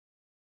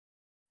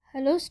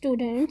Hello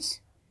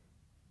students,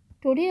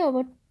 today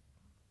our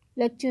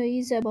lecture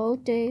is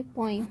about a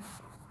poem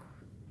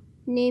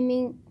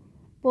naming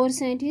porus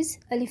and his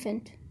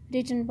elephant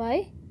written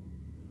by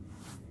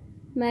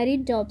Mary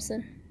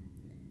Dobson.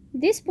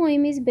 This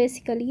poem is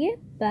basically a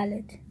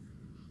ballad.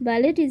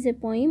 Ballad is a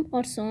poem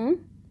or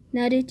song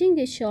narrating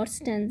a short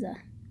stanza.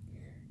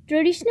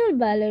 Traditional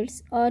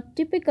ballads are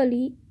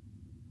typically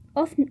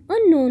of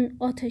unknown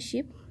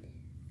authorship,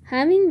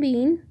 having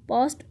been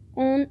passed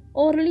on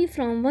orally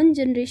from one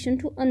generation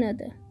to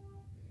another.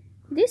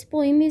 This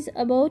poem is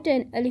about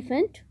an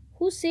elephant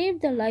who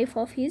saved the life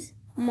of his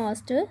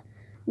master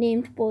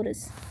named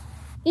Porus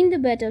in the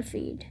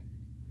battlefield.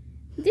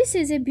 This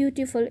is a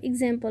beautiful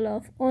example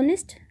of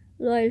honest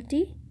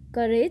loyalty,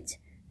 courage,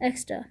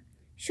 etc.,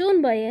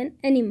 shown by an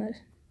animal.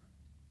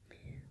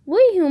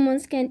 We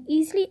humans can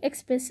easily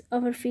express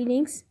our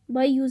feelings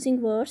by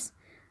using words,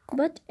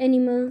 but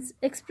animals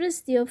express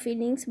their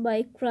feelings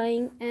by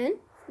crying and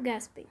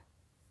gasping.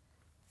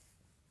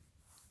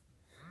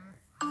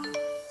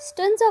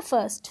 Stanza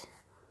first.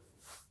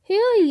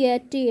 Hear ye a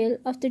tale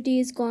of the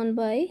days gone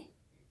by,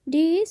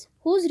 days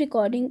whose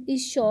recording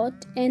is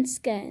short and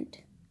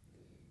scant.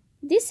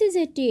 This is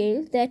a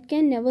tale that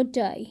can never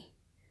die,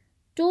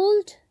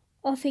 told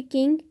of a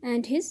king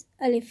and his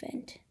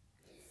elephant.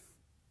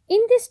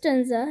 In this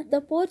stanza,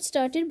 the poet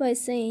started by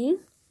saying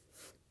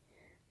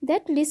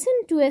that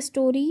listen to a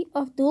story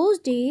of those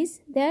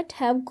days that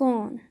have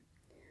gone,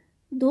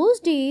 those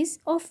days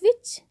of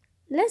which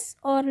less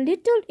or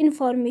little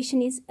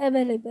information is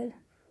available.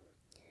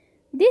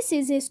 This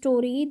is a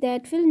story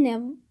that will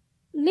never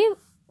live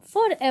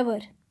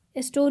forever,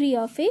 a story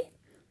of a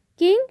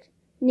king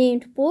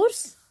named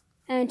Porus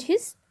and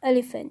his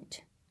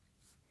elephant.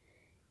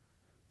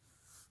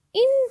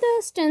 In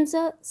the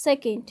stanza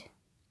second,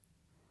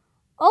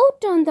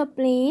 out on the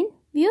plain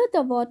where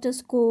the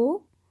waters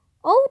go,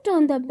 out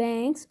on the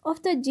banks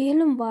of the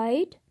Jhelum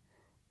wide,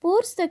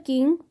 Porus the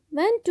king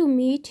went to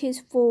meet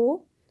his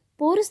foe,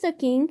 Porus the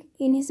king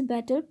in his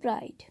battle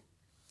pride.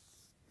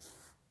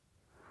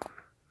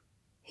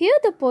 Here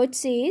the poet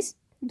says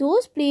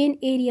those plain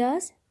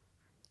areas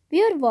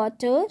where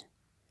water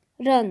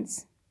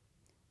runs.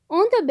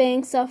 On the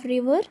banks of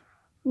river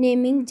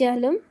naming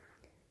Jhelum,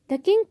 the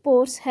king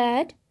Porus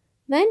had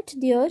went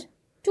there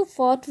to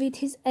fight with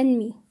his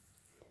enemy.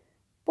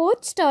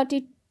 Poet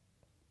started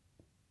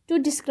to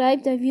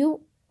describe the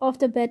view of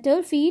the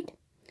battlefield.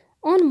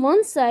 On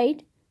one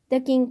side,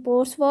 the king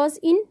Porus was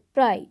in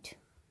pride.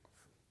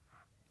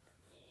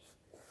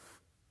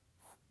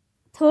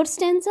 Third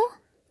stanza,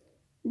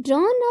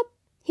 drawn up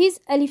his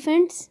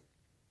elephants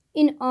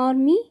in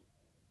army,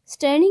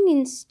 standing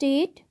in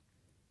state,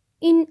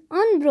 in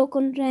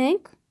unbroken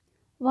rank,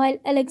 while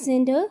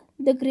Alexander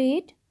the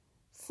Great,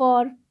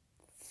 for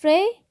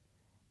fray,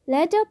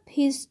 led up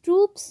his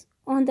troops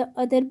on the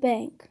other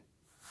bank.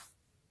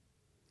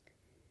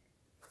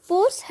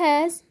 Porus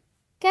has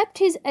kept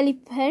his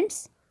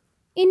elephants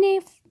in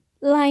a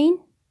line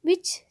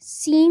which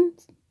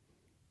seems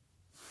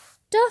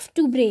tough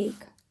to break.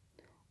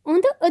 On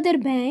the other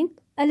bank,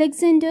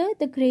 Alexander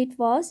the Great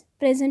was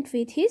present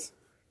with his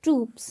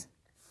troops.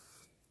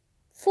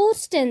 Fourth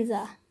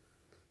stanza.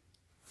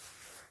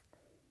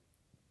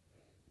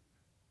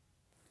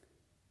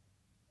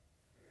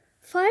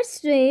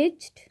 First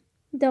raged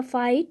the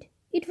fight.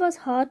 It was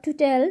hard to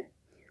tell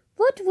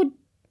what would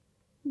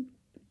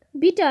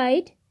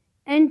betide,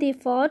 and they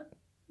fought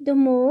the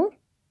more,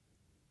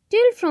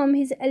 till from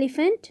his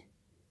elephant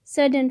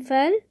sudden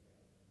fell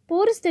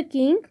Porus the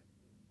king,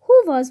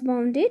 who was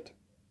wounded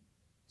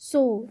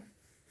sore.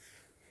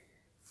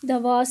 The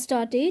war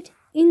started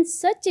in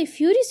such a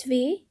furious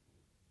way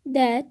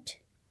that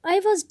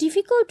I was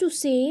difficult to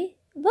say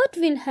what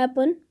will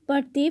happen,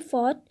 but they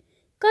fought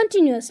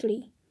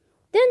continuously.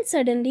 Then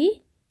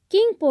suddenly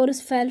King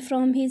Porus fell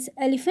from his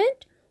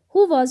elephant,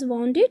 who was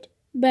wounded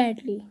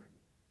badly.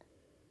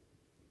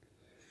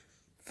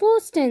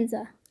 Fifth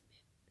stanza.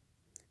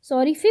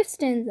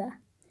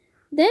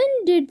 Then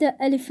did the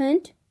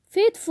elephant,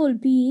 faithful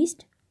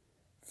beast,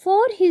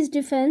 for his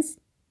defense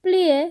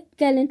play a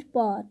gallant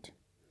part,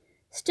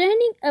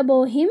 standing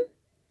above him,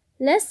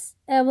 lest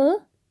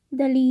ever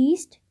the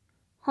least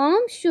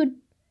harm should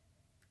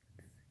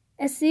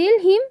assail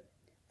him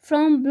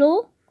from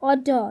blow or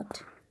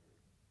dart.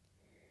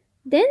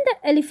 Then the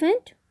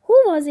elephant,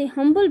 who was a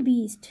humble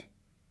beast,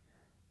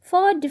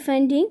 for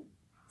defending,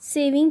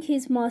 saving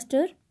his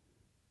master,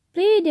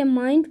 played a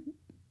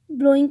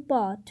mind-blowing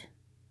part.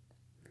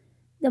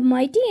 The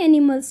mighty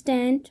animal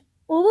stand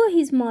over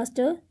his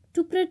master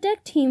to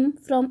protect him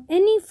from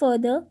any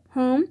further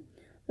harm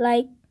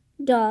like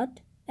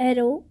dart,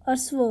 arrow or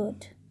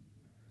sword.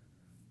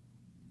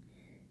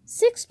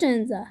 Sixth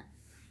stanza.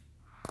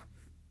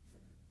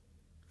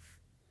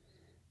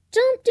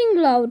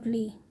 Trumpeting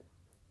loudly,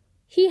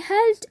 he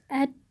held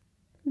at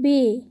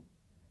bay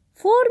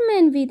 4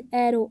 men with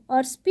arrow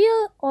or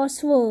spear or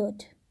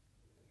sword,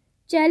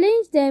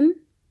 challenged them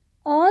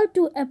all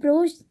to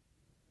approach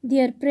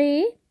their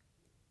prey,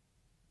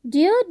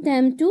 dared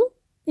them to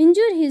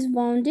injure his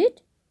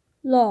wounded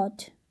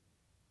lord.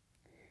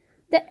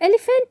 The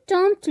elephant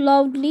trumped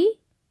loudly.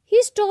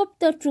 He stopped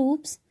the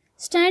troops,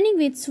 standing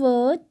with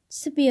sword,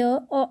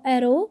 spear, or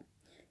arrow,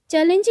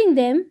 challenging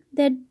them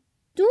that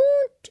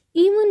don't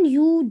even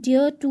you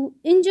dare to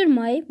injure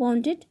my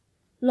wounded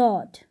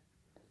lord.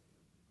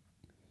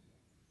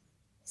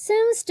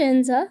 7th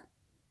stanza.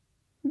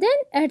 Then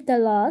at the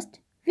last,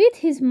 with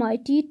his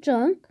mighty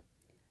trunk,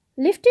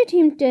 lifted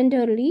him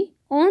tenderly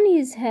on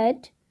his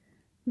head,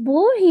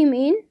 bore him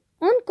in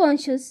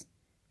unconscious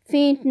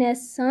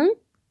faintness sunk,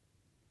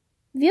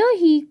 where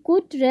he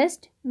could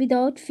rest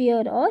without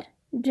fear or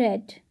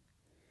dread.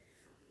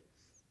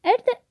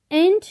 At the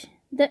end,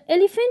 the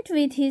elephant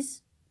with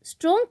his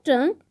strong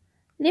trunk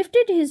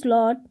lifted his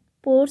lord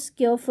porus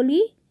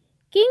carefully.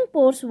 King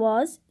Porus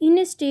was in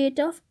a state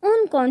of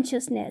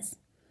unconsciousness.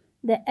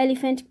 The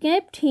elephant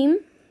kept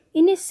him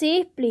in a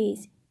safe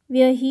place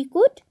where he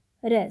could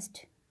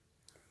rest.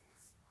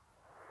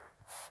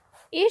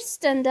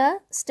 8th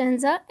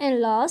stanza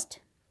and last.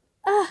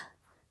 Ah,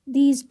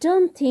 these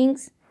dumb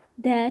things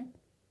that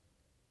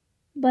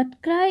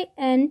but cry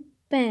and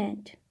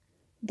pant.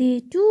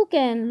 They too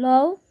can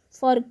love,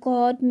 for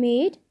God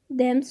made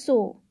them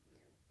so.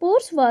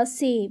 Porus was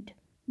saved,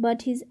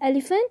 but his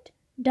elephant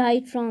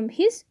died from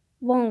his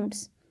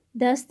wounds.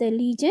 Thus the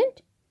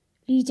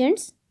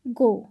legends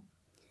go.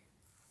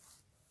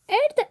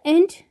 At the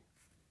end,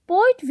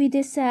 poet with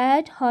a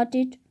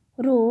sad-hearted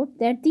wrote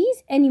that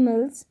these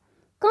animals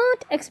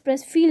can't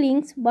express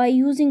feelings by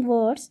using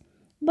words,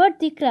 but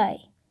they cry.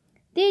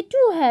 They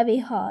too have a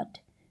heart,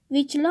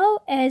 which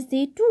love as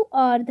they too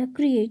are the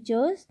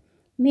creatures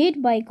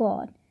made by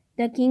God.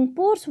 The king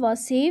Porus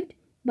was saved,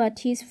 but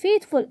his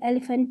faithful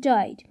elephant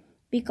died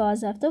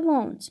because of the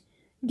wounds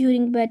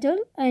during battle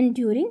and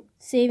during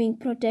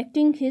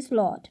protecting his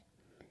lord.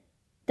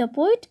 The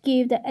poet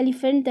gave the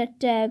elephant the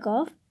tag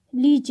of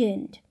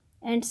legend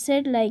and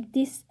said like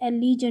this a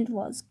legend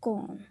was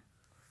gone.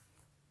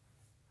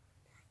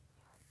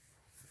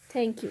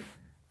 Thank you.